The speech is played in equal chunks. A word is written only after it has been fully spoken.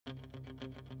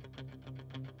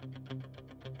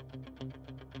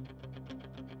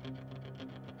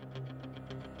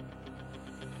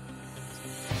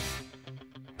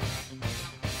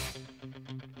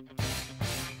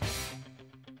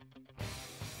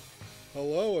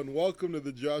Hello and welcome to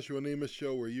the Joshua Nemus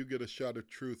Show, where you get a shot of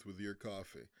truth with your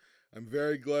coffee. I'm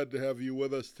very glad to have you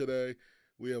with us today.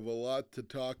 We have a lot to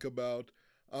talk about.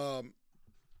 Um,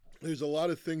 there's a lot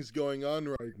of things going on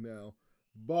right now,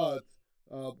 but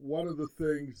one of the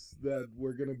things that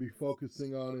we're going to be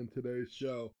focusing on in today's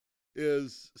show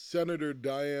is Senator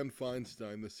Dianne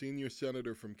Feinstein, the senior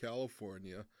senator from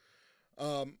California.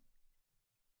 Um,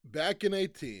 Back in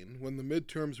 18, when the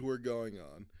midterms were going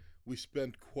on, we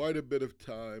spent quite a bit of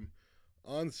time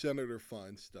on Senator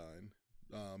Feinstein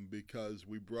because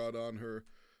we brought on her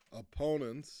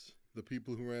opponents, the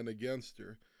people who ran against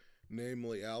her,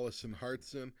 namely Allison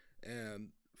Hartson and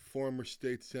former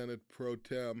state Senate pro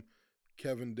tem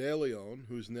Kevin DeLeon,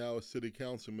 who's now a city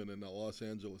councilman in Los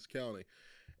Angeles County.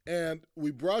 And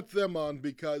we brought them on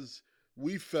because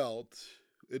we felt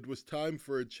it was time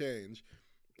for a change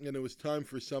and it was time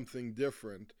for something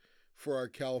different for our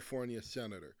California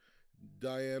senator.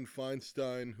 Dianne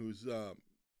Feinstein, who's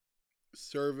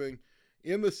serving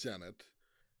in the Senate,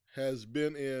 has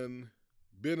been in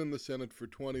the Senate for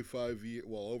 25 years,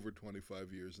 well, over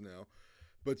 25 years now,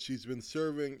 but she's been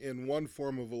serving in one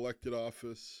form of elected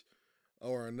office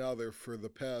or another for the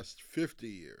past 50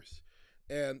 years.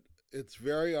 And it's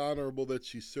very honorable that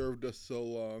she served us so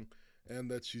long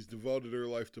and that she's devoted her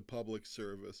life to public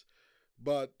service.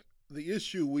 But the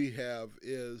issue we have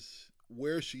is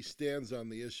where she stands on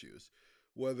the issues,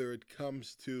 whether it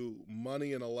comes to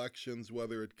money in elections,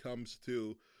 whether it comes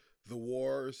to the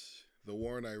wars, the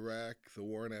war in Iraq, the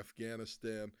war in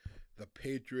Afghanistan, the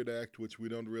Patriot Act, which we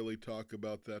don't really talk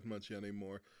about that much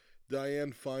anymore.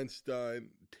 Dianne Feinstein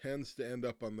tends to end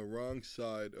up on the wrong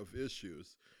side of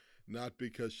issues, not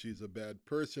because she's a bad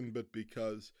person, but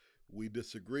because we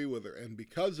disagree with her. And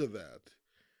because of that,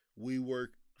 we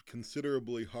work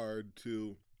considerably hard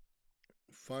to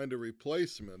find a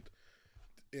replacement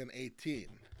in 18.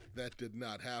 That did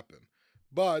not happen.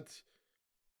 But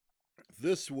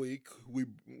this week,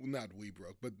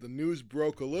 but the news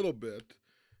broke a little bit.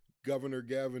 Governor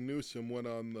Gavin Newsom went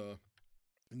on the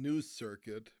news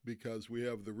circuit because we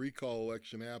have the recall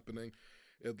election happening.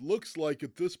 It looks like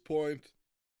at this point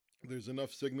there's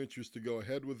enough signatures to go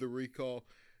ahead with the recall.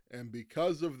 And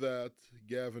because of that,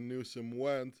 Gavin Newsom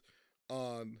went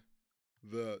on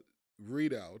the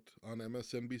readout on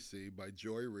MSNBC by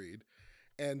Joy Reid.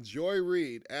 And Joy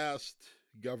Reid asked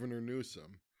Governor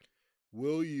Newsom,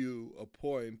 will you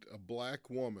appoint a black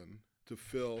woman to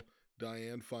fill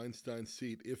Dianne Feinstein's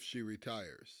seat if she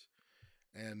retires?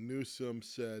 And Newsom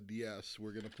said, yes.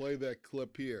 We're going to play that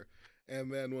clip here.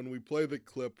 And then when we play the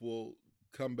clip, we'll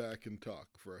come back and talk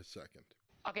for a second.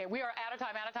 Okay, we are out of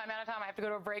time. I have to go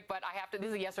to a break, but I have to. This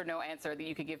is a yes or no answer that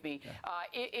you could give me.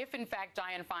 If in fact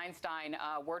Dianne Feinstein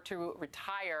were to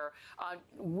retire,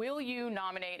 will you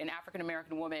nominate an African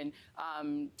American woman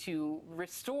to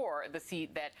restore the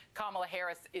seat that Kamala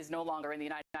Harris is no longer in the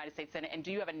United States Senate? And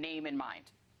do you have a name in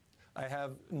mind? I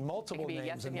have multiple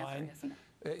names in mind.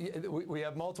 We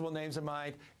have multiple names in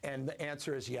mind, and the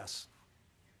answer is yes.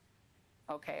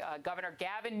 Okay, Governor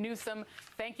Gavin Newsom,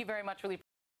 thank you very much. Really.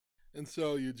 And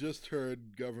so you just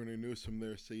heard Governor Newsom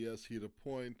there say yes, he'd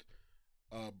appoint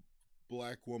a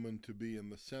black woman to be in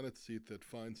the Senate seat that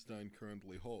Feinstein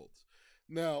currently holds.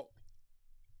 Now,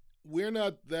 we're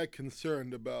not that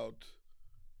concerned about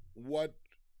what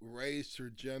race or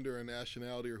gender or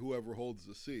nationality or whoever holds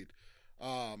the seat.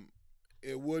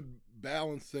 It would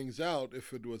balance things out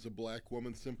if it was a black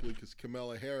woman, simply because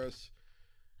Kamala Harris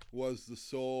was the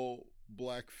sole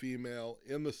black female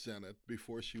in the Senate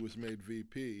before she was made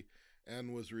VP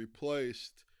and was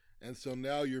replaced. And so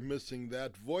now you're missing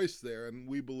that voice there. And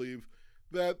we believe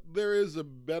that there is a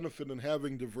benefit in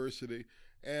having diversity.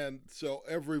 And so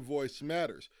every voice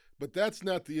matters. But that's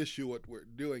not the issue what we're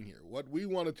doing here. What we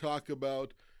want to talk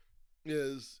about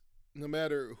is no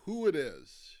matter who it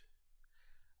is,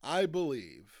 I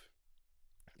believe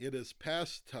it is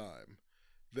past time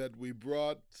that we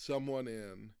brought someone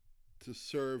in to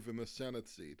serve in the Senate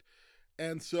seat.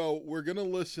 And so we're going to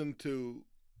listen to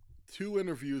two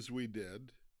interviews we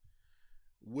did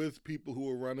with people who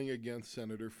were running against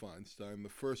Senator Feinstein. The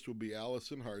first will be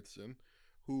Allison Hartson,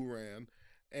 who ran,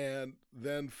 and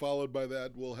then followed by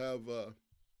that we'll have a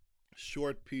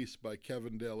short piece by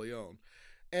Kevin DeLeon.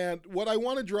 And what I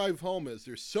want to drive home is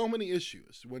there's so many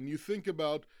issues. When you think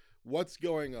about what's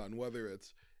going on, whether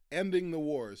it's ending the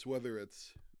wars, whether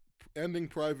it's ending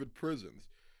private prisons,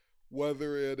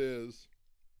 whether it is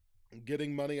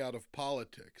getting money out of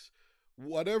politics,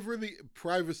 whatever the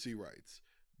privacy rights,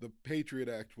 the Patriot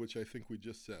Act, which I think we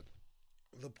just said.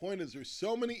 The point is there's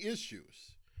so many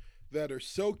issues that are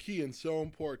so key and so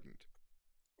important.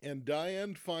 And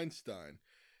Dianne Feinstein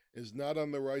is not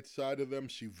on the right side of them.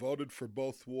 She voted for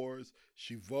both wars.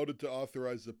 She voted to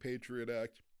authorize the Patriot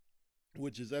Act,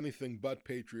 which is anything but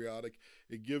patriotic.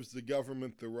 It gives the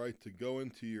government the right to go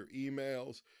into your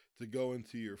emails, to go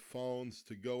into your phones,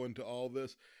 to go into all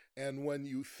this. And when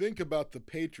you think about the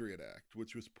Patriot Act,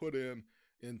 which was put in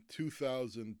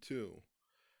 2002,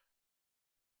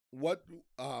 what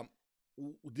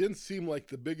didn't seem like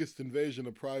the biggest invasion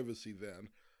of privacy then.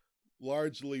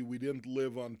 Largely, we didn't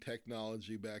live on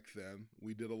technology back then.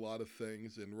 We did a lot of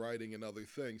things in writing and other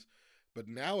things. But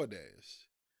nowadays,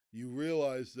 you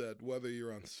realize that whether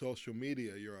you're on social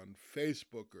media, you're on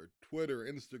Facebook or Twitter,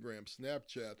 Instagram,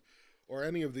 Snapchat, or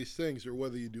any of these things, or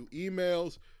whether you do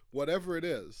emails, whatever it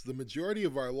is, the majority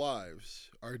of our lives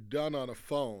are done on a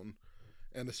phone.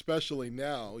 And especially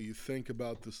now, you think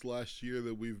about this last year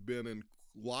that we've been in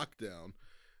lockdown,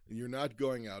 and you're not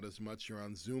going out as much, you're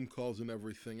on Zoom calls and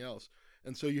everything else.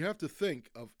 And so you have to think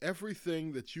of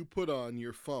everything that you put on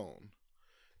your phone,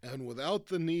 and without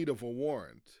the need of a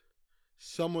warrant,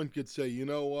 someone could say, you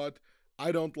know what,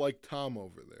 I don't like Tom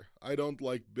over there. I don't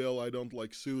like Bill. I don't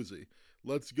like Susie.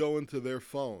 Let's go into their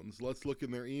phones. Let's look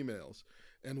in their emails.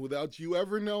 And without you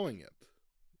ever knowing it,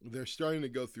 they're starting to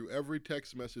go through every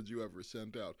text message you ever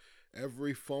sent out,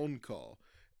 every phone call,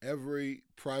 every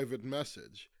private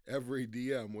message, every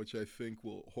DM, which I think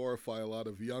will horrify a lot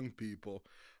of young people,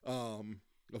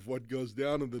 of what goes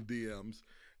down in the DMs.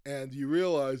 And you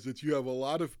realize that you have a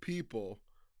lot of people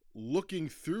looking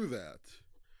through that,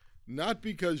 not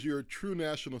because you're a true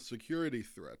national security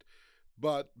threat,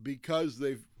 but because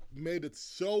they've made it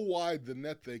so wide the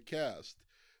net they cast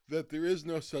that there is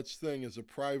no such thing as a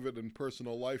private and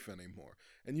personal life anymore.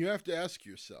 And you have to ask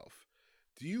yourself,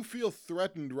 do you feel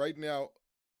threatened right now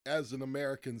as an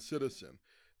American citizen?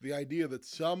 The idea that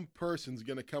some person's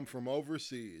going to come from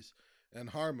overseas and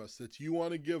harm us, that you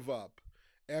want to give up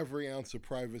every ounce of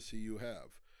privacy you have.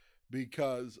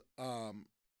 Because a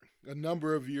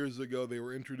number of years ago, they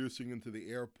were introducing into the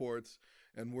airports,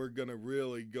 and we're going to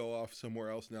really go off somewhere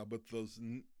else now, but those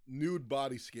nude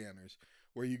body scanners,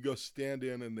 where you go stand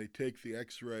in and they take the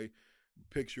x-ray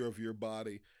picture of your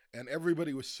body, and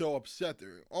everybody was so upset.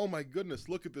 They're, oh my goodness,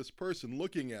 look at this person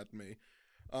looking at me,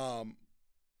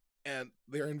 and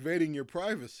they're invading your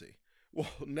privacy. Well,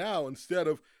 now, instead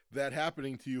of that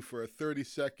happening to you for a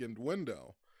 30-second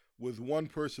window with one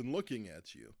person looking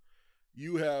at you,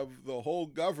 you have the whole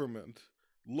government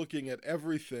looking at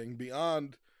everything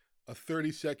beyond a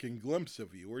 30-second glimpse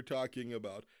of you. We're talking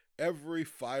about every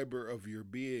fiber of your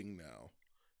being now,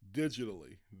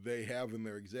 digitally, they have in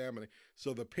their examining.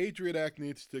 So the Patriot Act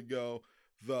needs to go.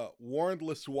 The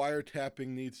warrantless wiretapping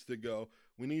needs to go.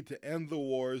 We need to end the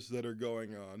wars that are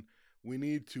going on. We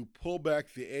need to pull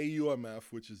back the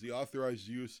AUMF, which is the authorized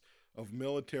use of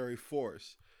military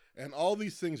force. And all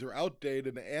these things are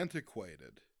outdated and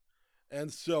antiquated.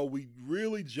 And so we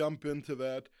really jump into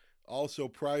that. Also,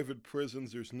 private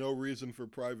prisons. There's no reason for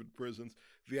private prisons.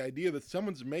 The idea that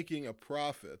someone's making a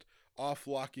profit off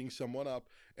locking someone up.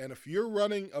 And if you're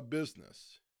running a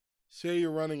business, say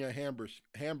you're running a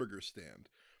hamburger stand,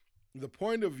 the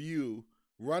point of you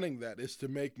running that is to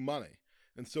make money.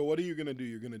 And so what are you going to do?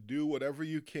 You're going to do whatever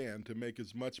you can to make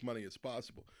as much money as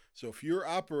possible. So if you're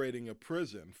operating a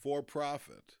prison for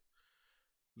profit,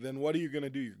 then what are you going to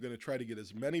do? You're going to try to get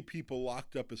as many people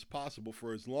locked up as possible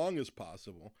for as long as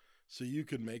possible so you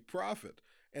can make profit.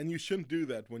 And you shouldn't do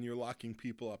that when you're locking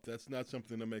people up. That's not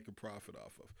something to make a profit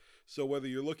off of. So whether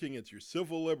you're looking at your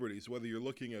civil liberties, whether you're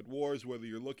looking at wars, whether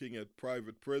you're looking at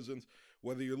private prisons,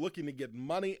 whether you're looking to get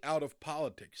money out of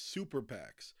politics, super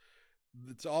PACs,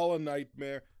 it's all a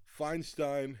nightmare.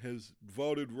 Feinstein has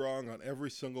voted wrong on every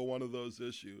single one of those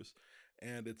issues,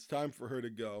 and it's time for her to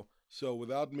go. So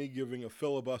without me giving a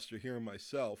filibuster here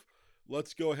myself,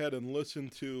 let's go ahead and listen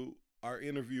to our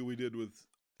interview we did with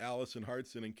Allison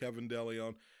Hartson and Kevin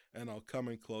DeLeon, and I'll come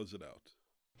and close it out.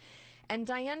 And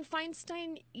Dianne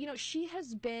Feinstein, you know, she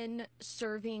has been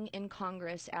serving in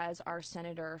Congress as our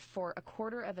senator for a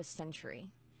quarter of a century.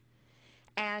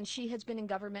 And she has been in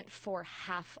government for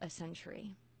half a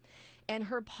century. And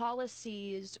her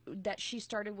policies that she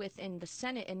started with in the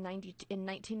Senate in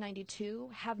 1992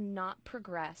 have not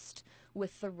progressed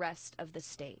with the rest of the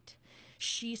state.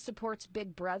 She supports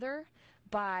Big Brother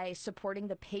by supporting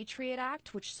the Patriot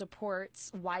Act, which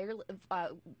supports warrantless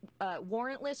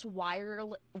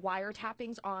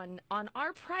wiretappings on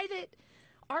our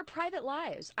private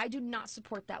lives. I do not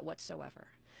support that whatsoever.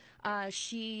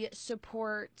 She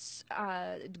supports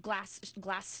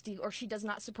Glass-Steagall, or she does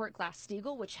not support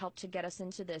Glass-Steagall, which helped to get us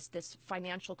into this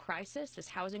financial crisis, this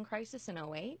housing crisis in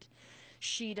 2008.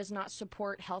 She does not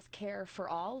support health care for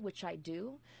all, which I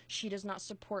do. She does not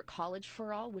support college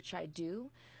for all, which I do.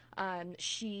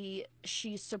 She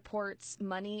supports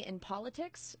money in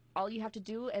politics. All you have to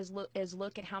do is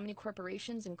look at how many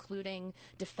corporations, including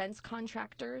defense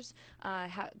contractors,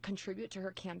 contribute to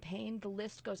her campaign. The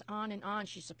list goes on and on.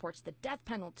 She supports the death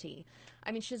penalty.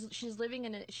 I mean, she's living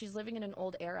in an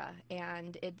old era,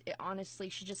 and it honestly,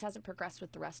 she just hasn't progressed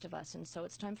with the rest of us, and so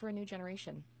it's time for a new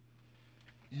generation.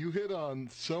 You hit on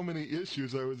so many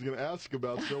issues I was going to ask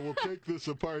about, so we'll take this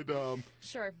apart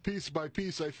Sure. piece by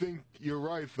piece. I think you're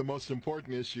right. The most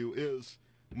important issue is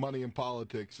money in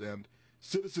politics, and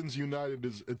Citizens United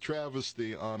is a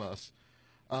travesty on us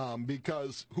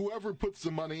because whoever puts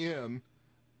the money in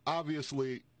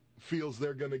obviously feels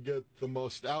they're going to get the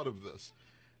most out of this.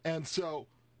 And so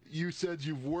you said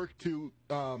you've worked to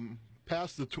get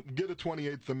a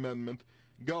 28th Amendment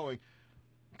going.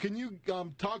 Can you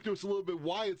talk to us a little bit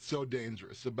why it's so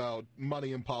dangerous about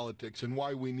money in politics and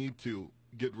why we need to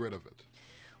get rid of it?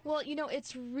 Well,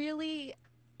 it's really,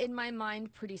 in my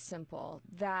mind, pretty simple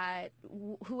that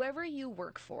whoever you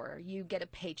work for, you get a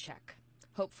paycheck,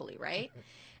 hopefully, right?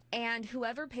 And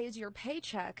whoever pays your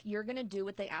paycheck, you're going to do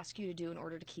what they ask you to do in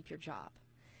order to keep your job.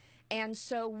 And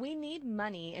so we need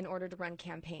money in order to run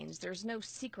campaigns. There's no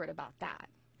secret about that.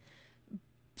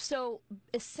 So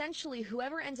essentially,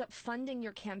 whoever ends up funding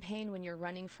your campaign when you're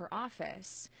running for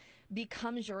office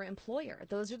becomes your employer.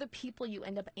 Those are the people you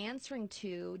end up answering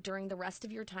to during the rest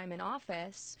of your time in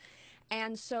office.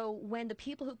 And so when the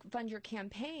people who fund your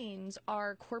campaigns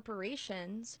are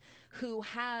corporations who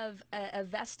have a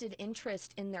vested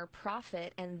interest in their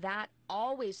profit, and that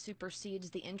always supersedes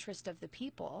the interest of the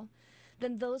people,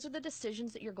 then those are the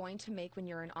decisions that you're going to make when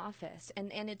you're in office.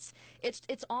 And it's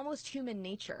almost human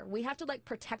nature. We have to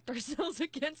protect ourselves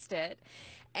against it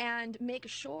and make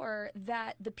sure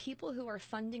that the people who are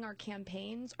funding our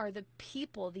campaigns are the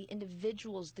people, the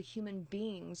individuals, the human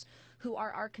beings who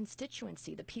are our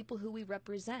constituency, the people who we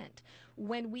represent.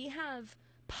 When we have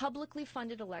publicly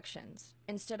funded elections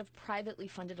instead of privately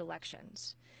funded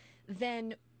elections,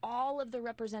 then all of the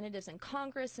representatives in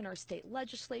Congress and our state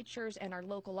legislatures and our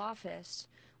local office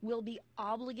will be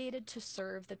obligated to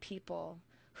serve the people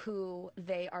who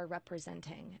they are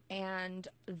representing. And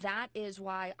that is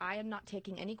why I am not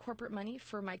taking any corporate money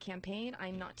for my campaign.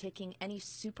 I'm not taking any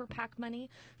super PAC money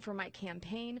for my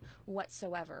campaign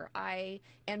whatsoever. I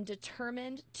am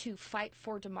determined to fight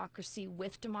for democracy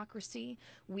with democracy.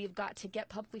 We've got to get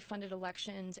publicly funded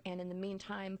elections, and in the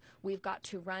meantime, we've got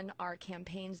to run our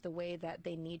campaigns the way that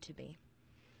they need to be.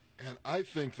 And I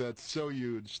think that's so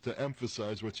huge to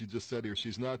emphasize what you just said here.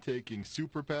 She's not taking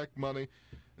super PAC money,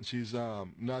 and she's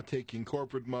not taking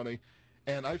corporate money.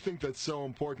 And I think that's so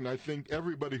important. I think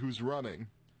everybody who's running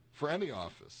for any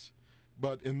office,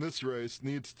 but in this race,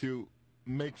 needs to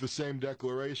make the same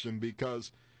declaration,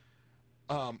 because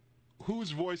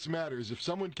whose voice matters? If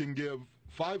someone can give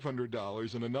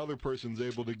 $500 and another person's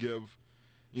able to give,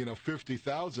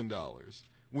 $50,000,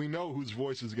 we know whose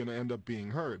voice is going to end up being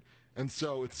heard. And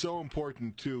so it's so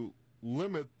important to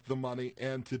limit the money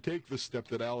and to take the step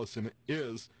that Allison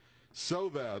is, so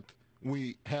that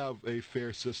we have a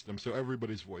fair system, so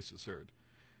everybody's voice is heard.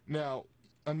 Now,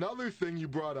 another thing you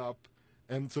brought up,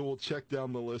 and so we'll check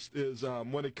down the list, is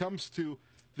when it comes to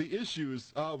the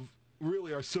issues of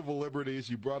really our civil liberties.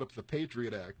 You brought up the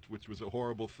Patriot Act, which was a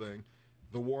horrible thing,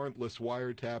 the warrantless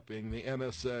wiretapping, the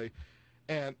NSA,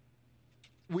 and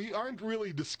we aren't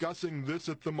really discussing this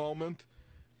at the moment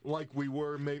like we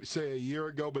were, maybe, say, a year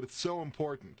ago, but it's so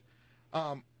important.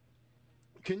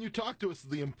 Can you talk to us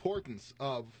the importance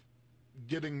of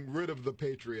getting rid of the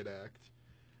Patriot Act?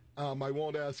 I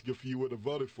won't ask if you would have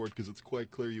voted for it, because it's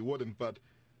quite clear you wouldn't, but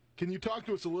can you talk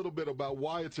to us a little bit about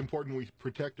why it's important we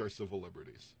protect our civil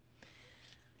liberties?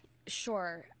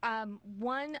 Sure.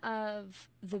 One of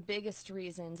the biggest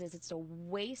reasons is it's a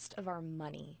waste of our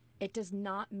money. It does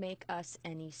not make us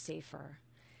any safer.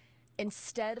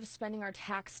 Instead of spending our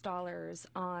tax dollars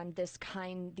on these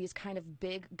kind of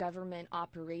big government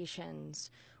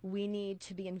operations, we need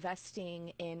to be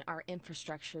investing in our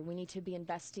infrastructure. We need to be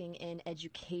investing in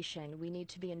education. We need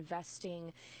to be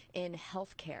investing in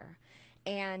healthcare.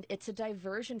 And it's a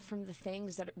diversion from the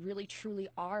things that really truly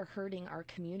are hurting our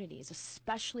communities,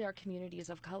 especially our communities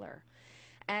of color.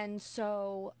 And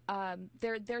so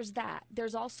there's that.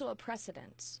 There's also a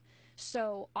precedence.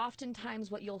 So oftentimes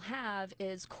what you'll have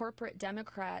is corporate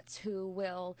Democrats who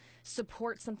will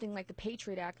support something like the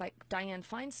Patriot Act, like Dianne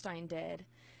Feinstein did,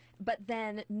 but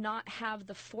then not have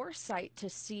the foresight to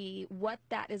see what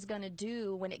that is going to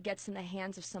do when it gets in the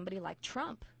hands of somebody like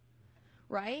Trump,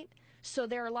 right? So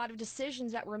there are a lot of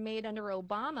decisions that were made under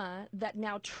Obama that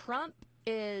now Trump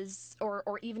is,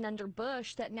 or even under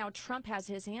Bush, that now Trump has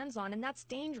his hands on, and that's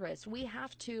dangerous. We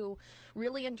have to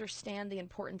really understand the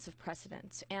importance of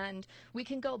precedents, and we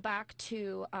can go back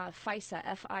to FISA,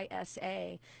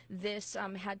 F-I-S-A. This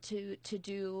had to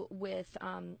do with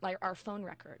like our phone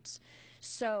records.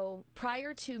 So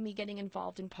prior to me getting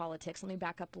involved in politics, let me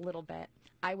back up a little bit.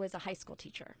 I was a high school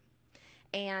teacher.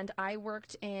 And I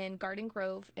worked in Garden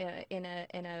Grove in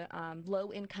a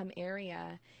low-income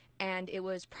area, and it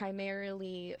was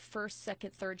primarily first,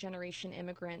 second, third generation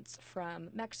immigrants from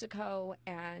Mexico,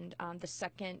 and the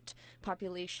second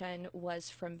population was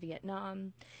from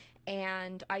Vietnam.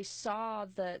 And I saw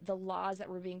the laws that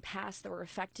were being passed that were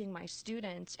affecting my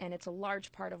students, and it's a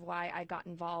large part of why I got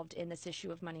involved in this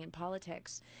issue of money in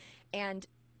politics. And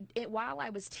while I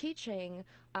was teaching,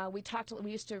 we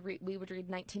would read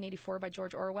 1984 by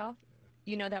George Orwell.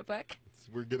 You know that book?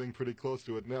 We're getting pretty close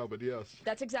to it now, but yes.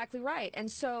 That's exactly right. And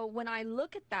so when I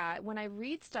look at that, when I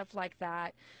read stuff like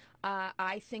that,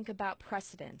 I think about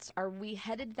precedents. Are we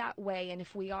headed that way? And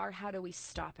if we are, how do we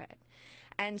stop it?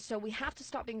 And so we have to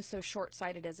stop being so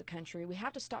short-sighted as a country. We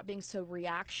have to stop being so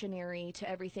reactionary to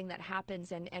everything that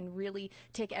happens, and really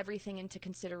take everything into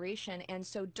consideration. And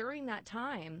so during that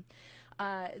time,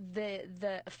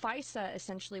 the FISA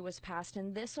essentially was passed,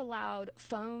 and this allowed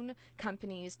phone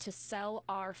companies to sell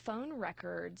our phone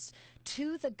records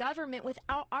to the government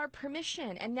without our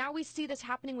permission. And now we see this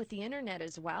happening with the internet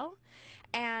as well.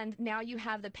 And now you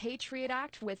have the Patriot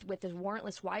Act with the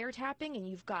warrantless wiretapping, and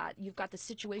you've got the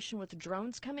situation with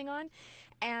drones coming on,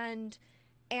 and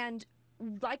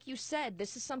like you said,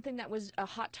 this is something that was a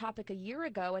hot topic a year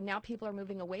ago, and now people are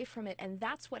moving away from it, and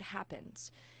that's what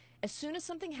happens. As soon as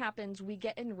something happens, we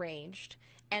get enraged,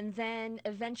 and then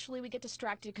eventually we get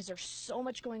distracted because there's so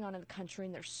much going on in the country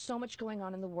and there's so much going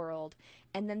on in the world,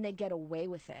 and then they get away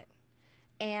with it.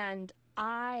 And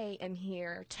I am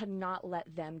here to not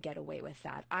let them get away with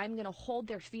that. I'm going to hold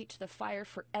their feet to the fire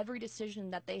for every decision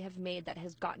that they have made that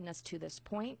has gotten us to this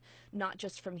point, not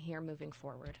just from here moving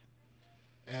forward.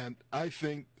 And I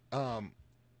think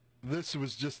this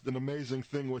was just an amazing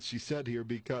thing what she said here,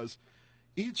 because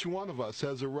each one of us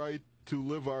has a right to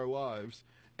live our lives.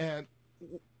 And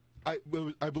I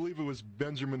believe it was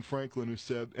Benjamin Franklin who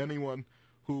said, anyone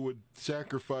who would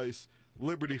sacrifice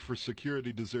liberty for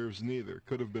security deserves neither.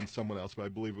 Could have been someone else, but I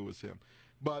believe it was him.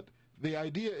 But the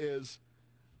idea is,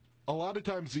 a lot of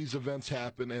times these events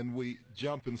happen and we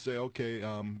jump and say, okay,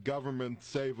 government,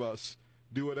 save us,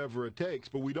 do whatever it takes.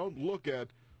 But we don't look at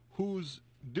who's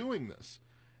doing this.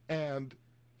 And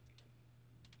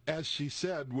as she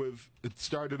said, it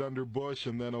started under Bush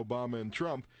and then Obama and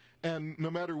Trump. And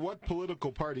no matter what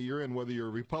political party you're in, whether you're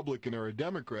a Republican or a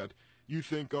Democrat, you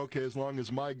think, okay, as long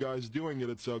as my guy's doing it,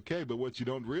 it's okay. But what you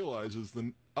don't realize is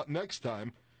the next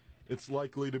time, it's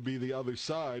likely to be the other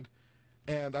side.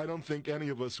 And I don't think any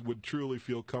of us would truly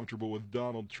feel comfortable with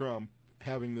Donald Trump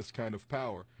having this kind of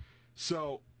power.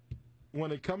 So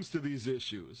when it comes to these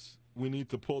issues, we need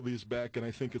to pull these back. And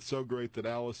I think it's so great that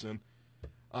Allison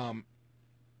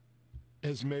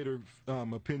has made her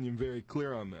opinion very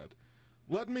clear on that.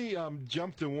 Let me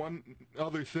jump to one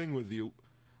other thing with you.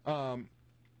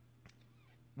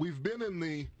 We've been in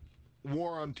the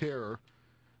war on terror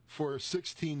for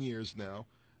 16 years now.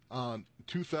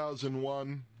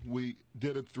 2001, we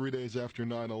did it 3 days after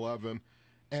 9/11,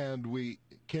 and we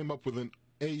came up with an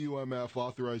AUMF,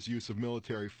 authorized use of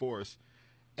military force.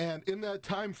 And in that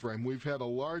time frame, we've had a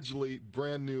largely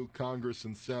brand new Congress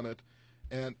and Senate,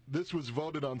 and this was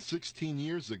voted on 16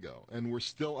 years ago, and we're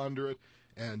still under it.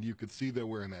 And you could see that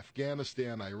we're in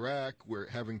Afghanistan, Iraq, we're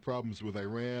having problems with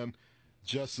Iran.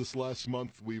 Just this last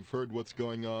month, we've heard what's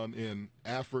going on in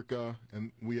Africa,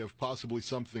 and we have possibly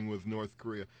something with North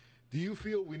Korea. Do you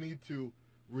feel we need to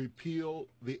repeal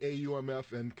the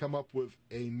AUMF and come up with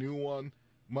a new one,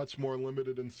 much more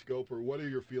limited in scope, or what are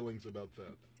your feelings about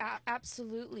that?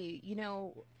 Absolutely. You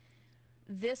know,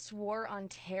 this war on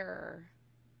terror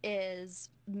is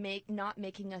not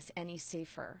making us any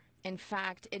safer. In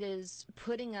fact, it is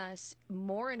putting us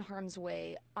more in harm's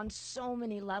way on so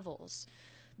many levels.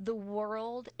 The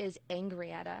world is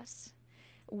angry at us.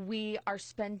 We are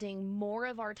spending more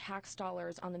of our tax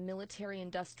dollars on the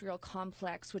military-industrial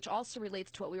complex, which also relates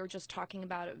to what we were just talking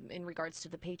about in regards to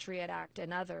the Patriot Act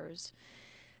and others.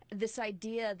 This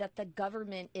idea that the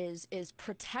government is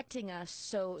protecting us,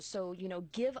 so you know,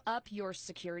 give up your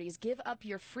securities, give up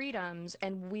your freedoms,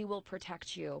 and we will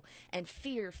protect you. And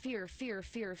fear, fear, fear,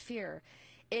 fear, fear.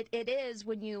 it is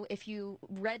if you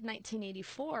read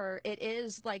 1984, it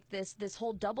is like this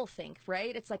whole double think,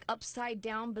 right? It's like upside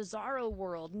down bizarro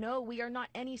world. No, we are not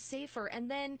any safer. And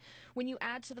then when you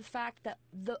add to the fact that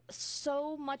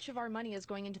so much of our money is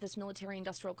going into this military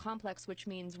industrial complex, which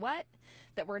means what?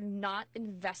 That we're not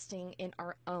investing in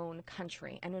our own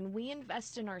country. And when we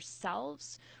invest in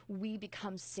ourselves, we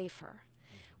become safer.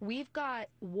 We've got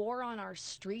war on our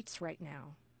streets right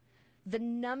now. The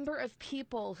number of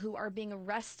people who are being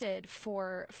arrested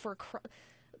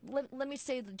let me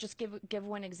say, just give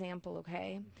one example,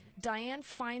 okay? Dianne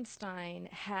Feinstein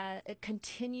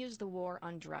continues the war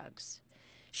on drugs.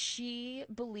 She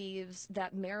believes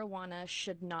that marijuana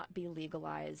should not be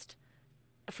legalized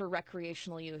for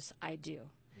recreational use. I do.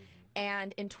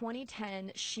 And in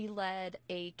 2010, she led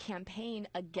a campaign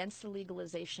against the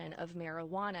legalization of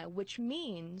marijuana, which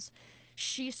means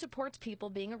she supports people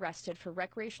being arrested for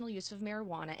recreational use of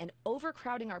marijuana and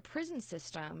overcrowding our prison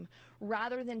system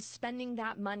rather than spending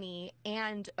that money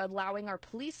and allowing our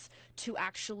police to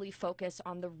actually focus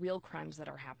on the real crimes that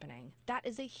are happening. That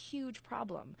is a huge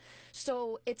problem.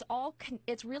 So it's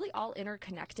really all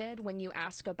interconnected when you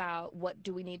ask about what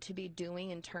do we need to be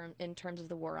doing in terms of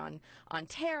the war on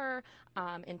terror,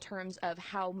 in terms of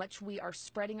how much we are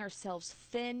spreading ourselves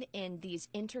thin in these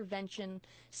intervention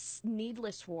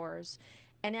needless wars.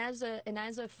 And as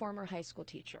a former high school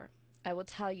teacher, I will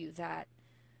tell you that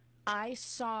I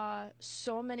saw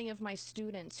so many of my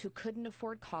students who couldn't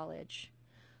afford college,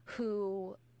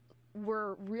 who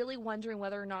were really wondering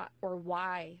whether or not or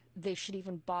why they should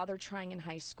even bother trying in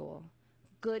high school.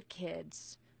 Good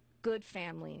kids, good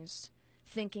families,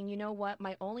 thinking, you know what,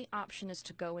 my only option is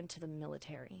to go into the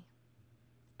military.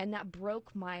 And that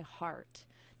broke my heart,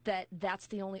 that's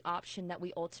the only option that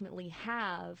we ultimately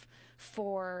have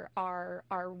for our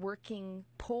working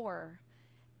poor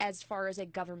as far as a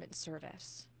government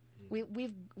service.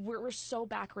 We're so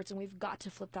backwards, and we've got to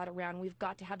flip that around. We've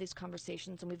got to have these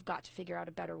conversations, and we've got to figure out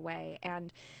a better way.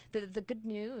 And the good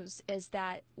news is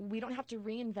that we don't have to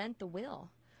reinvent the wheel.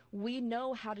 We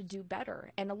know how to do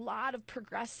better. And a lot of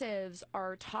progressives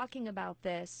are talking about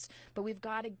this, but we've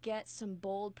got to get some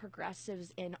bold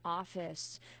progressives in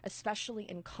office, especially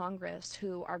in Congress,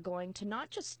 who are going to not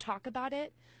just talk about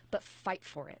it, but fight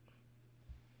for it.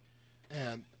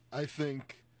 And I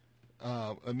think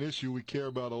an issue we care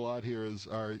about a lot here is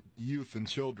our youth and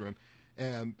children,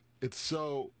 and it's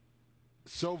so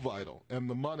vital. And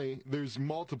the money, there's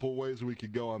multiple ways we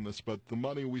could go on this, but the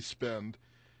money we spend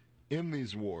in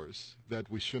these wars that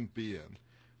we shouldn't be in,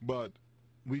 but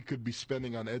we could be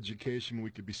spending on education, we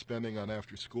could be spending on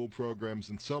after-school programs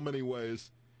in so many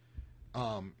ways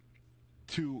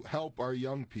to help our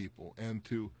young people and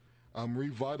to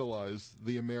revitalize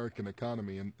the American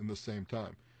economy in the same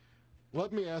time.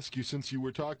 Let me ask you, since you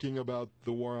were talking about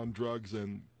the war on drugs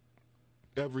and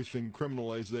everything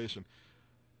criminalization,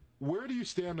 where do you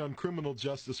stand on criminal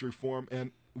justice reform,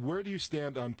 and where do you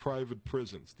stand on private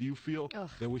prisons? Do you feel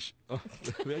that we should...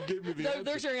 that gave me the answer.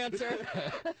 There's your answer.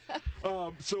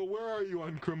 So where are you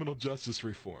on criminal justice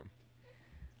reform?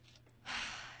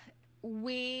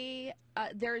 There's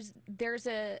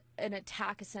an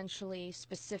attack essentially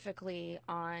specifically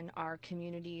on our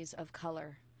communities of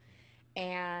color.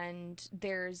 And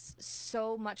there's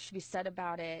so much to be said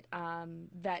about it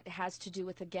that has to do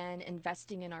with, again,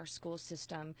 investing in our school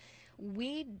system.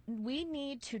 We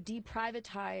need to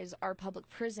deprivatize our public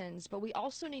prisons, but we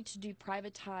also need to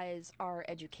deprivatize our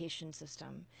education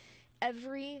system.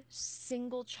 Every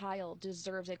single child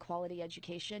deserves a quality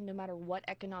education, no matter what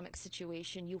economic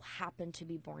situation you happen to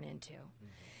be born into.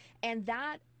 And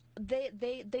that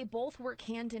they both work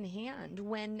hand in hand.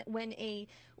 When a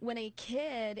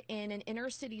kid in an inner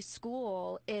city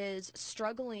school is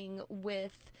struggling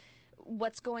with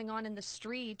what's going on in the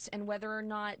streets and whether or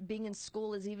not being in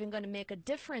school is even going to make a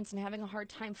difference and having a hard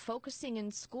time focusing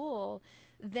in school,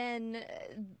 then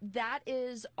that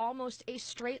is almost a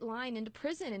straight line into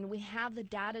prison, and we have the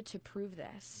data to prove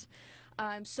this.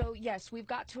 So yes, we've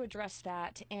got to address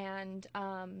that. And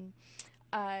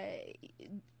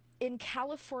in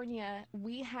California,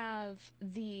 we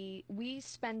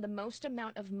spend the most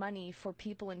amount of money for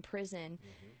people in prison,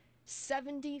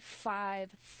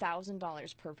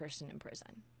 $75,000 per person in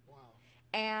prison. Wow.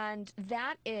 And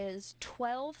that is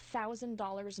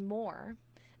 $12,000 more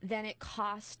than it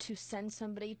costs to send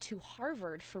somebody to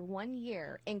Harvard for 1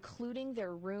 year, including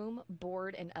their room,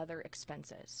 board, and other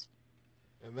expenses.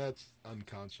 And that's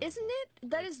unconscionable. Isn't it?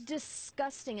 That is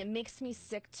disgusting. It makes me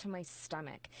sick to my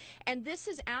stomach. And this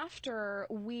is after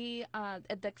the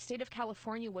state of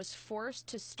California was forced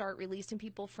to start releasing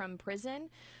people from prison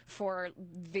for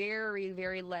very,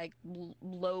 very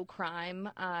low crime.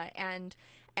 And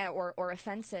or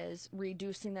offenses,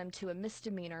 reducing them to a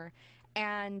misdemeanor.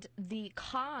 And the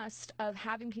cost of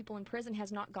having people in prison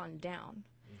has not gone down.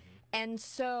 And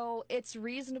so it's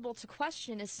reasonable to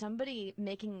question, is somebody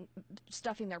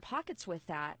stuffing their pockets with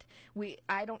that?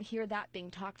 I don't hear that being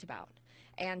talked about.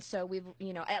 And so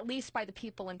at least by the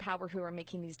people in power who are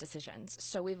making these decisions.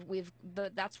 So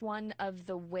that's one of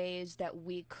the ways that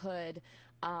we could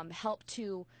help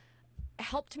to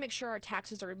make sure our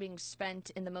taxes are being spent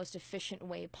in the most efficient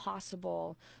way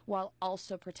possible while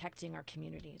also protecting our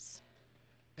communities.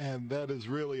 And that is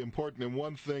really important. And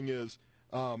one thing is,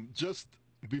 just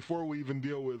before we even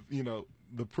deal with,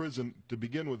 the prison to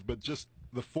begin with, but just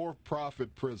the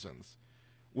for-profit prisons,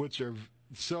 which are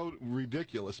so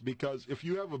ridiculous, because if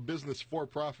you have a business for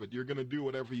profit, you're going to do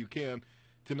whatever you can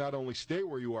to not only stay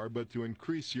where you are, but to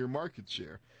increase your market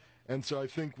share. And so I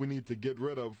think we need to get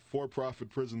rid of for-profit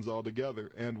prisons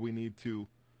altogether, and we need to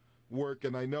work.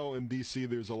 And I know in D.C.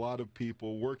 there's a lot of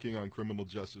people working on criminal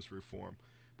justice reform,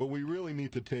 but we really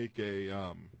need to take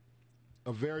a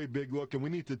very big look, and we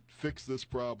need to fix this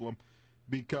problem,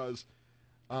 because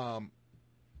a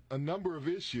number of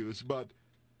issues, but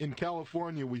in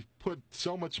California we've put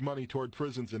so much money toward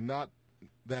prisons and not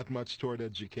that much toward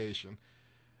education.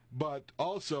 But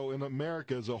also in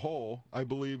America as a whole, I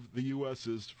believe the U.S.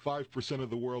 is 5%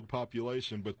 of the world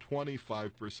population, but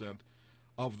 25%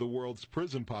 of the world's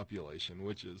prison population,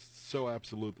 which is so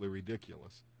absolutely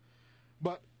ridiculous.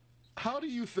 But how do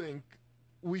you think,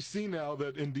 we see now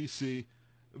that in D.C.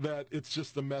 that it's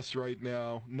just a mess right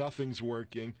now, nothing's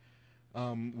working,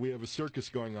 we have a circus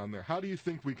going on there. How do you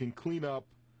think we can clean up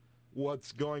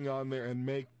what's going on there and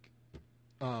make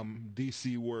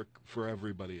D.C. work for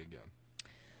everybody again?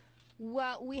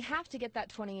 Well, we have to get that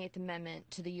 28th Amendment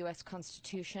to the U.S.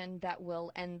 Constitution that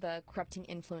will end the corrupting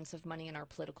influence of money in our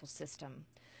political system.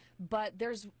 But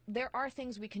there are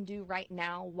things we can do right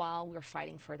now while we're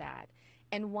fighting for that.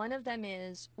 And one of them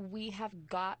is we have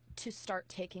got to start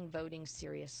taking voting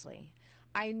seriously.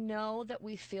 I know that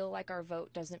we feel like our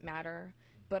vote doesn't matter,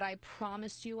 but I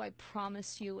promise you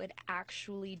it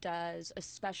actually does,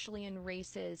 especially in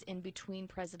races in between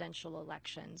presidential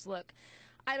elections. Look,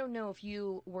 I don't know if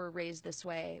you were raised this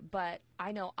way, but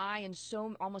I know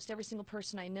almost every single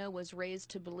person I know was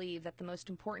raised to believe that the most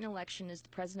important election is the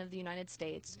President of the United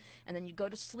States, and then you go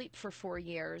to sleep for 4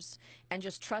 years and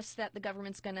just trust that the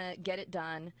government's going to get it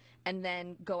done, and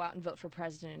then go out and vote for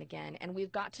president again. And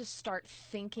we've got to start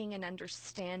thinking and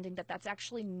understanding that that's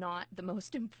actually not the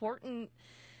most important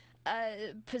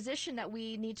position that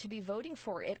we need to be voting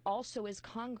for. It also is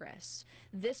Congress.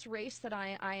 This race that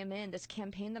I am in, this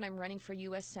campaign that I'm running for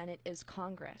U.S. Senate, is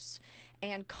Congress.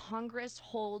 And Congress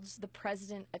holds the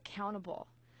president accountable.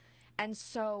 And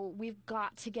so we've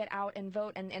got to get out and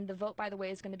vote. And the vote, by the way,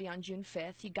 is going to be on June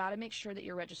 5th. You got to make sure that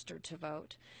you're registered to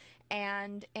vote.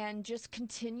 And just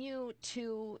continue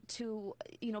to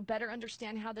better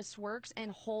understand how this works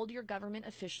and hold your government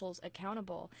officials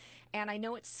accountable. And I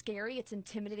know it's scary, it's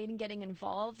intimidating getting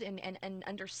involved and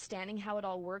understanding how it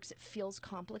all works. It feels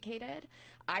complicated.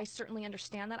 I certainly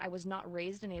understand that. I was not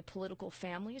raised in a political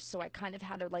family, so I kind of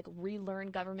had to relearn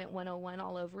government 101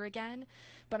 all over again.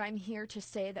 But I'm here to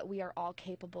say that we are all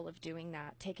capable of doing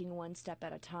that, taking one step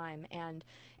at a time. And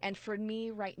for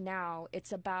me right now,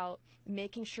 it's about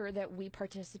making sure that we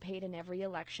participate in every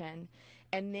election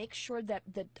and make sure that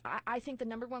I think the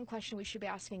number one question we should be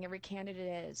asking every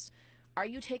candidate is, are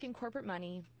you taking corporate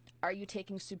money? Are you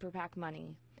taking super PAC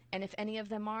money? And if any of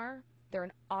them are, they're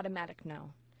an automatic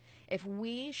no. If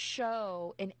we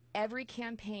show in every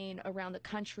campaign around the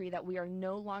country that we are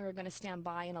no longer going to stand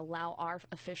by and allow our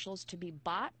officials to be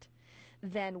bought,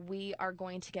 then we are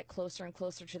going to get closer and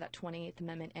closer to that 28th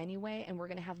Amendment anyway, and we're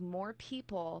going to have more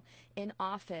people in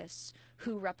office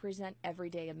who represent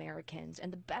everyday Americans.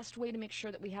 And the best way to make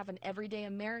sure that we have an everyday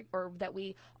or that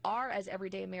we are as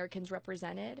everyday Americans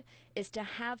represented is to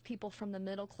have people from the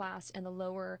middle class and the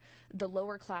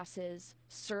lower classes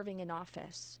serving in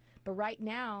office. But right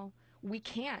now, we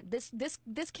can't.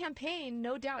 This campaign,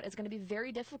 no doubt, is going to be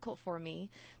very difficult for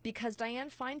me because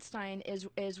Dianne Feinstein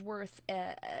is worth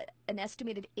an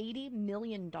estimated $80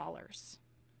 million.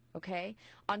 Okay,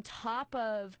 on top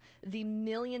of the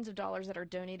millions of dollars that are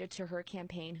donated to her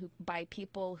campaign by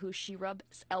people who she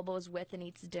rubs elbows with and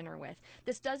eats dinner with.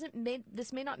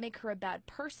 This may not make her a bad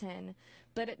person,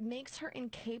 but it makes her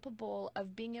incapable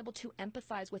of being able to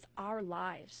empathize with our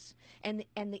lives and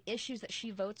the issues that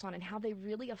she votes on and how they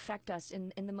really affect us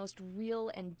in the most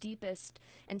real and deepest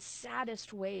and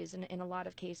saddest ways in a lot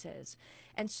of cases.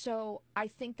 And so I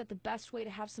think that the best way to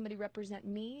have somebody represent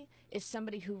me is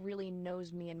somebody who really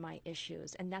knows me and my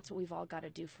issues, and that's what we've all got to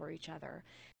do for each other.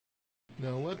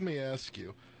 Now, let me ask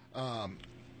you.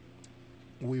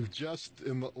 We've just,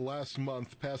 in the last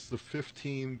month, passed the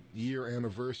 15-year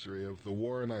anniversary of the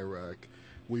war in Iraq.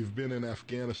 We've been in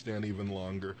Afghanistan even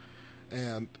longer,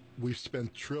 and we've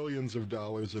spent trillions of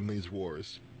dollars in these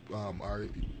wars. Our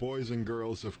boys and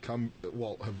girls have come,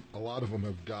 a lot of them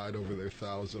have died over their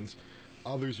thousands.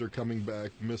 Others are coming back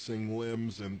missing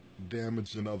limbs and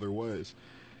damaged in other ways.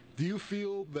 Do you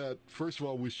feel that, first of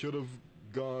all, we should have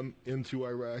gone into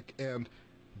Iraq, and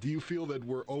do you feel that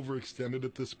we're overextended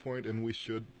at this point and we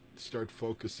should start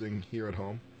focusing here at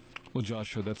home? Well,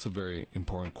 Joshua, that's a very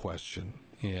important question.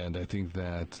 And I think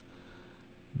that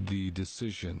the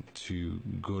decision to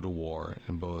go to war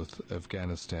in both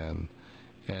Afghanistan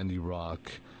and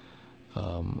Iraq,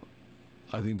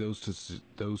 I think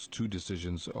those two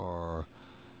decisions are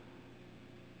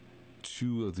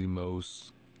two of the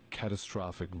most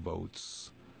catastrophic votes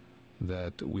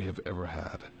that we have ever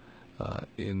had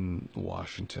in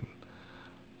Washington.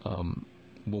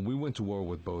 When we went to war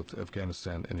with both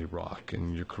Afghanistan and Iraq,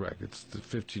 and you're correct, it's the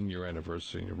 15-year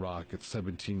anniversary in Iraq, it's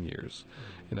 17 years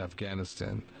in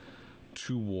Afghanistan,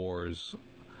 two wars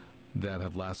that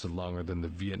have lasted longer than the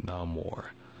Vietnam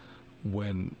War.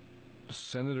 When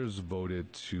senators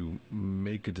voted to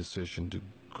make a decision to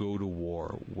go to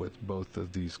war with both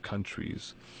of these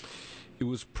countries, it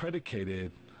was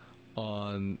predicated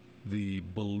on the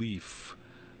belief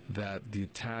that the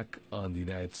attack on the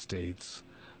United States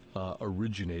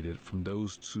originated from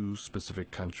those two specific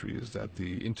countries, that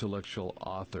the intellectual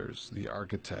authors, the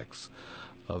architects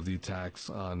of the attacks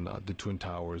on the Twin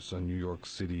Towers, on New York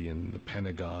City and the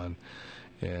Pentagon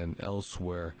and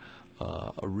elsewhere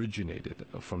originated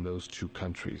from those two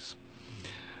countries.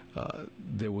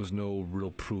 There was no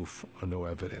real proof or no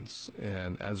evidence,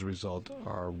 and as a result,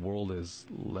 our world is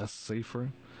less safer.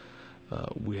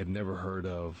 We had never heard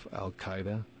of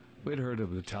Al-Qaeda. We had heard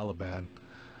of the Taliban,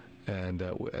 and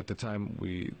at the time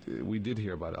we did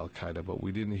hear about Al-Qaeda, but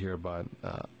we didn't hear about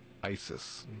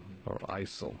ISIS or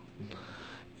ISIL.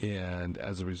 And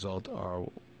as a result, our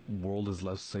world is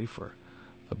less safer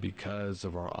because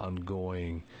of our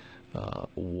ongoing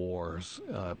wars,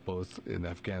 both in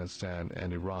Afghanistan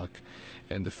and Iraq.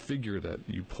 And the figure that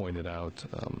you pointed out,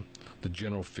 the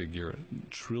general figure,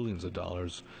 trillions of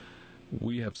dollars,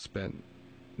 we have spent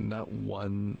not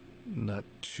one, not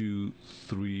two,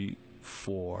 three,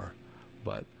 four,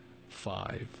 but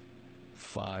 $5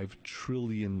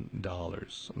 trillion.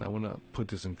 And I want to put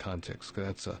this in context,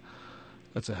 because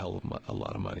that's a hell of a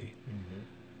lot of money.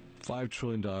 $5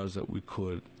 trillion that we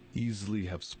could easily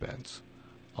have spent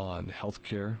on health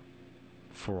care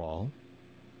for all.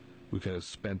 We could have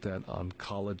spent that on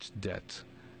college debt,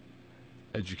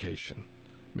 education,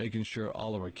 making sure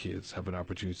all of our kids have an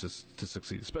opportunity to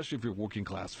succeed, especially if you're a working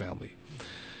class family.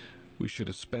 We should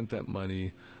have spent that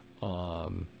money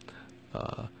on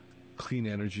clean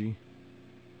energy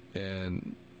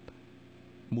and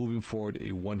moving forward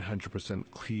a 100%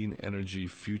 clean energy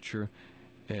future,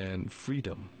 and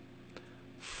freedom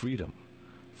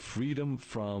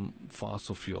from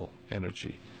fossil fuel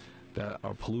energy that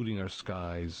are polluting our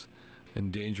skies,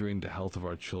 endangering the health of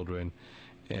our children,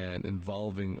 and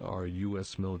involving our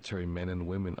U.S. military men and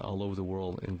women all over the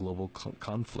world in global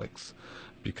conflicts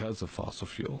because of fossil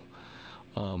fuel.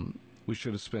 We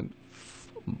should have spent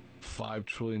 $5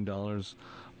 trillion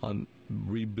on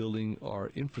rebuilding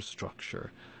our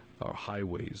infrastructure, our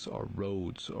highways, our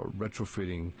roads, or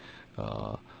retrofitting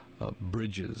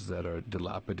bridges that are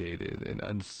dilapidated and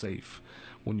unsafe.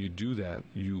 When you do that,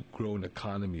 you grow an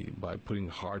economy by putting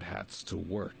hard hats to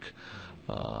work,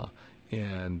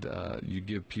 and you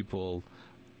give people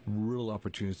real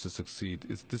opportunities to succeed.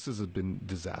 This has been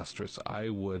disastrous. I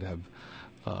would have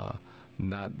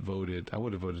not voted. I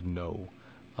would have voted no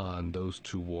on those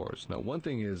two wars. Now, one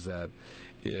thing is that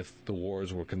if the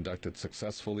wars were conducted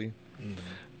successfully,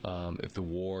 if the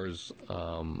wars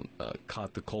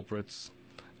caught the culprits,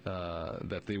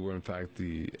 that they were in fact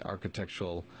the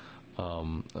architectural,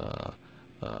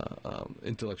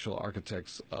 intellectual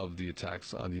architects of the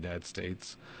attacks on the United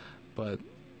States, but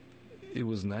it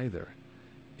was neither.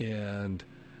 And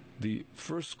the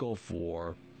first Gulf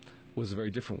War was a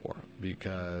very different war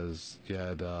because you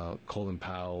had Colin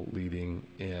Powell leading,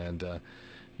 and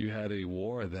you had a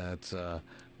war that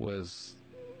was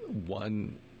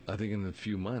won, I think, in a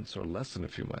few months or less than a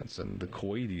few months, and the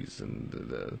Kuwaitis and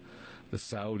the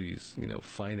Saudis,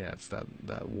 financed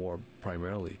that war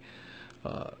primarily.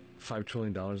 $5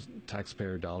 trillion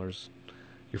taxpayer dollars.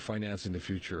 You're financing the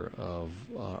future of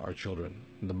our children,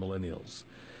 the millennials,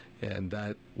 and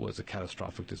that was a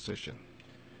catastrophic decision.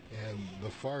 And the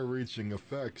far-reaching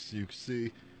effects you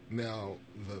see now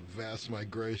the vast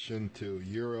migration to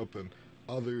Europe and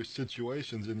other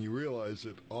situations, and you realize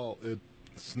it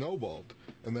snowballed,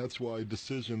 and that's why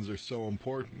decisions are so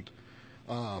important,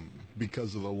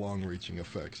 because of the long-reaching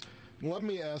effects. Let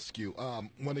me ask you,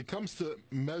 when it comes to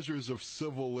measures of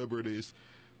civil liberties,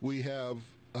 we have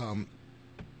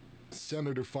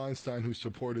Senator Feinstein, who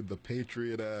supported the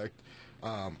Patriot Act,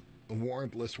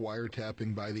 warrantless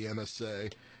wiretapping by the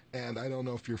NSA, and I don't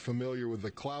know if you're familiar with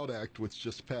the Cloud Act, which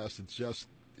just passed.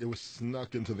 It was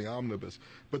snuck into the omnibus.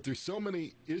 But there's so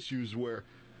many issues where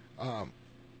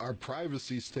our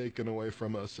privacy is taken away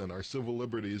from us and our civil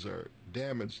liberties are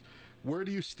damaged. Where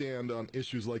do you stand on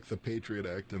issues like the Patriot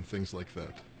Act and things like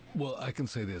that? Well, I can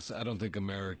say this. I don't think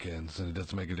Americans, and it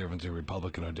doesn't make a difference if you're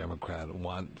Republican or Democrat,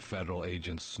 want federal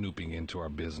agents snooping into our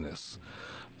business.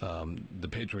 The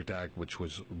Patriot Act, which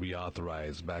was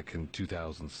reauthorized back in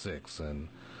 2006, and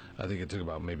I think it took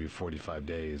about maybe 45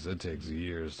 days. It takes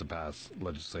years to pass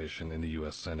legislation in the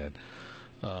U.S. Senate.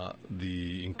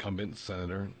 The incumbent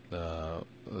senator,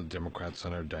 Democrat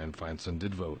Senator Dianne Feinstein,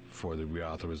 did vote for the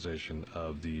reauthorization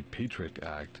of the Patriot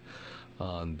Act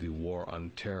on the war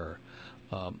on terror.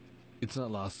 It's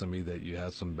not lost on me that you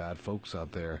have some bad folks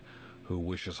out there who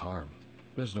wish us harm.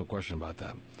 There's no question about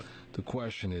that. The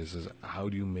question is how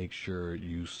do you make sure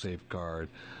you safeguard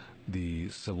the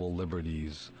civil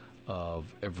liberties of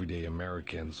everyday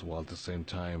Americans while at the same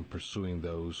time pursuing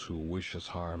those who wish us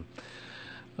harm?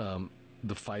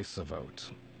 The FISA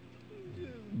vote,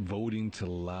 voting to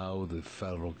allow the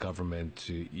federal government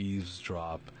to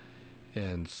eavesdrop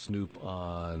and snoop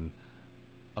on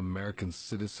American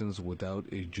citizens without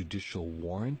a judicial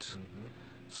warrant,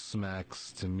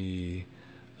 smacks to me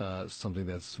something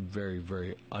that's very,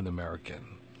 very un-American.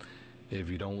 If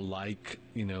you don't like,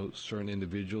 certain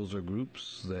individuals or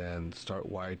groups, then start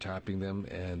wiretapping them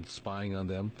and spying on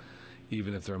them,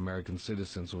 even if they're American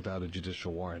citizens, without a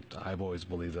judicial warrant. I've always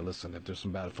believed that, listen, if there's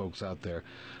some bad folks out there,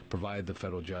 provide the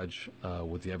federal judge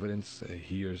with the evidence.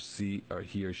 He or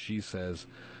she says,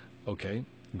 okay,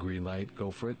 green light,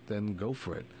 go for it, then go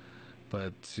for it.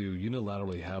 But to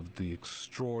unilaterally have the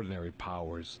extraordinary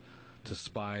powers to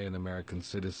spy on American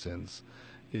citizens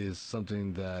is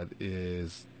something that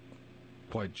is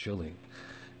quite chilling.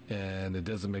 And it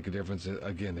doesn't make a difference,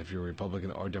 again, if you're a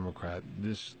Republican or Democrat.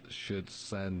 This should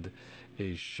send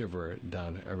a shiver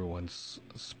down everyone's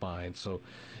spine. So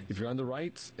if you're on the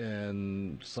right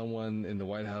and someone in the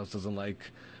White House doesn't like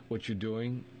what you're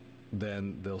doing,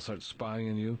 then they'll start spying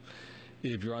on you.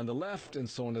 If you're on the left and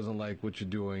someone doesn't like what you're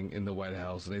doing in the White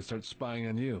House, and they start spying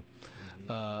on you,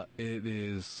 it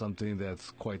is something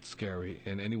that's quite scary.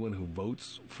 And anyone who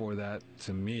votes for that,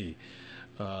 to me,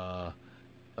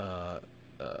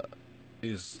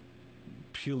 is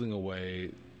peeling away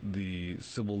the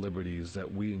civil liberties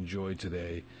that we enjoy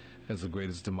today as the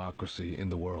greatest democracy in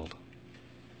the world.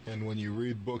 And when you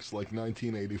read books like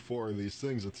 1984, these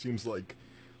things, it seems like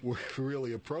we're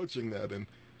really approaching that. And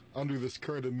under this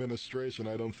current administration,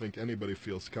 I don't think anybody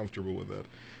feels comfortable with that.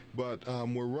 But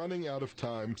we're running out of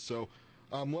time, so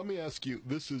let me ask you,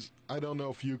 I don't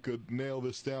know if you could nail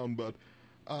this down, but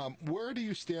where do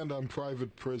you stand on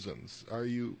private prisons? Are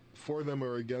you for them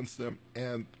or against them,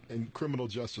 and criminal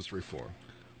justice reform?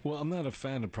 Well, I'm not a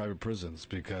fan of private prisons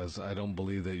because I don't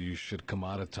believe that you should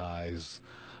commoditize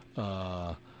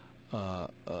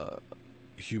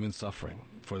human suffering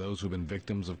for those who've been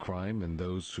victims of crime and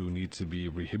those who need to be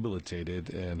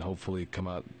rehabilitated and hopefully come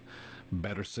out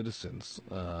better citizens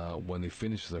when they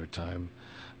finish their time.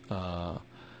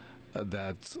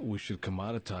 That we should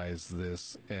commoditize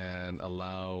this and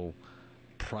allow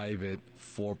private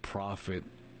for-profit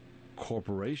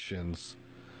corporations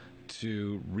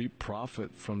to reap profit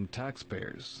from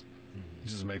taxpayers. It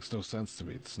just makes no sense to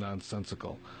me. It's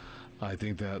nonsensical. I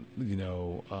think that,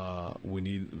 we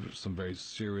need some very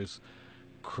serious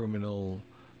criminal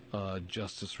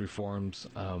justice reforms.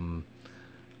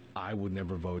 I would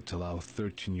never vote to allow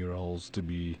 13-year-olds to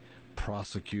be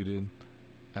prosecuted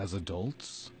as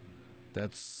adults.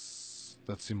 That's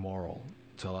immoral,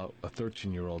 to allow a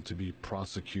 13-year-old to be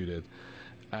prosecuted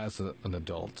as an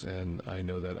adult. And I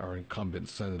know that our incumbent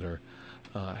senator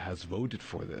has voted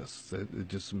for this. It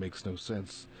just makes no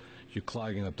sense. You're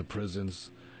clogging up the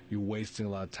prisons. You're wasting a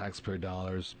lot of taxpayer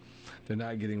dollars. They're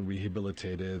not getting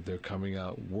rehabilitated. They're coming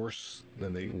out worse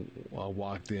than they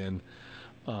walked in.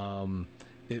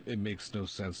 It makes no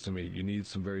sense to me. You need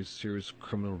some very serious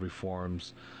criminal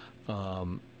reforms,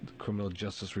 criminal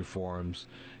justice reforms.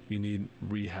 We need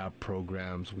rehab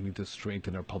programs. We need to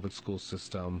strengthen our public school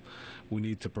system. We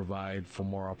need to provide for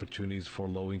more opportunities for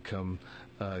low-income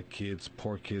kids,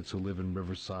 poor kids who live in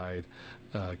Riverside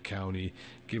County.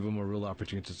 Give them a real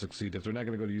opportunity to succeed. If they're not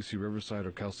going to go to UC Riverside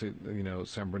or Cal State,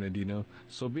 San Bernardino,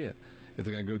 so be it. If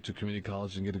they're going to go to community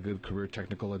college and get a good career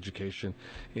technical education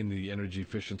in the energy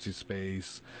efficiency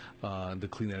space, the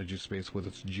clean energy space, whether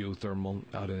it's geothermal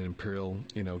out in Imperial,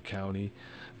 County,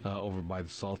 over by the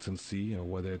Salton Sea, or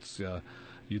whether it's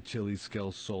utility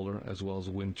scale solar as well as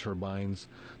wind turbines,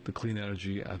 the clean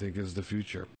energy, I think, is the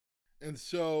future. And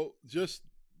so, just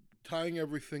tying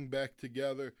everything back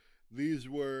together, these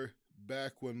were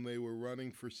back when they were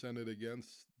running for Senate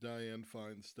against Dianne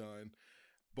Feinstein.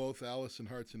 Both Allison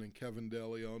Hartson and Kevin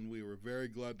DeLeon. We were very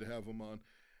glad to have them on.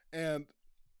 And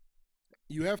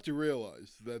you have to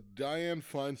realize that Dianne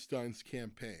Feinstein's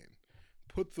campaign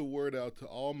put the word out to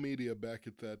all media back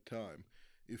at that time.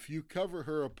 If you cover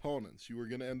her opponents, you were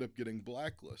going to end up getting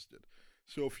blacklisted.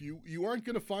 So if you aren't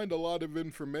going to find a lot of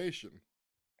information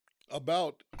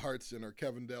about Hartson or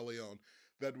Kevin DeLeon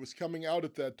that was coming out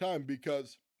at that time,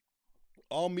 because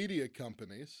all media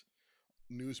companies,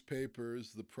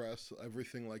 newspapers, the press,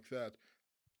 everything like that,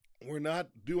 were not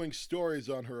doing stories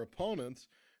on her opponents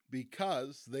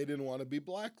because they didn't want to be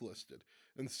blacklisted.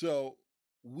 And so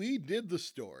we did the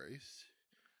stories,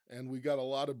 and we got a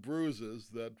lot of bruises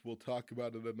that we'll talk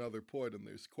about at another point, and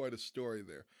there's quite a story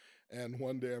there. And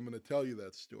one day I'm going to tell you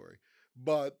that story.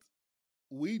 But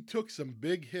we took some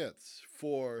big hits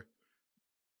for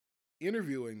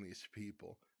interviewing these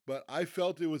people, but I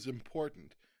felt it was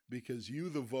important because you,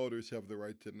 the voters, have the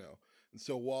right to know. And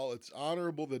so while it's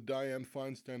honorable that Dianne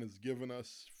Feinstein has given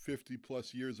us 50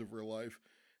 plus years of her life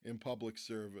in public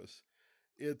service,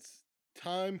 it's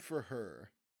time for her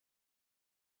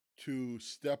to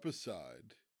step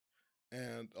aside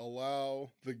and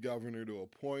allow the governor to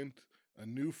appoint a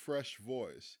new, fresh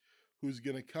voice who's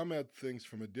going to come at things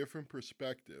from a different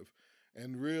perspective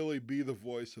and really be the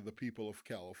voice of the people of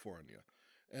California.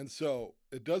 And so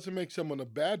it doesn't make someone a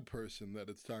bad person that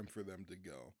it's time for them to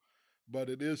go, but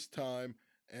it is time.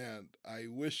 And I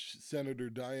wish Senator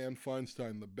Dianne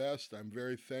Feinstein the best. I'm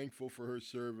very thankful for her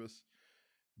service.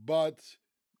 But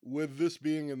with this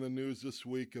being in the news this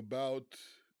week about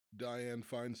Dianne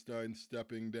Feinstein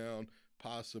stepping down,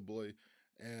 possibly,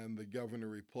 and the governor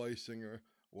replacing her,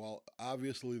 while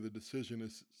obviously the decision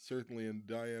is certainly in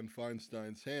Dianne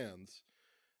Feinstein's hands,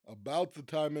 about the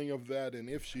timing of that and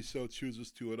if she so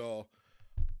chooses to at all,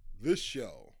 this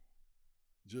show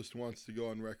just wants to go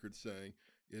on record saying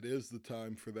it is the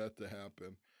time for that to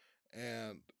happen.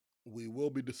 And we will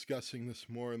be discussing this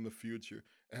more in the future,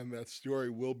 and that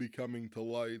story will be coming to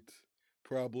light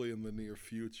probably in the near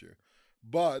future.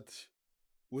 But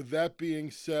with that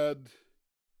being said,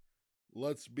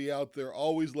 let's be out there.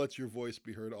 Always let your voice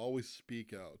be heard. Always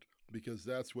speak out, because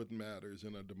that's what matters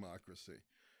in a democracy.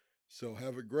 So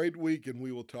have a great week, and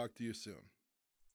we will talk to you soon.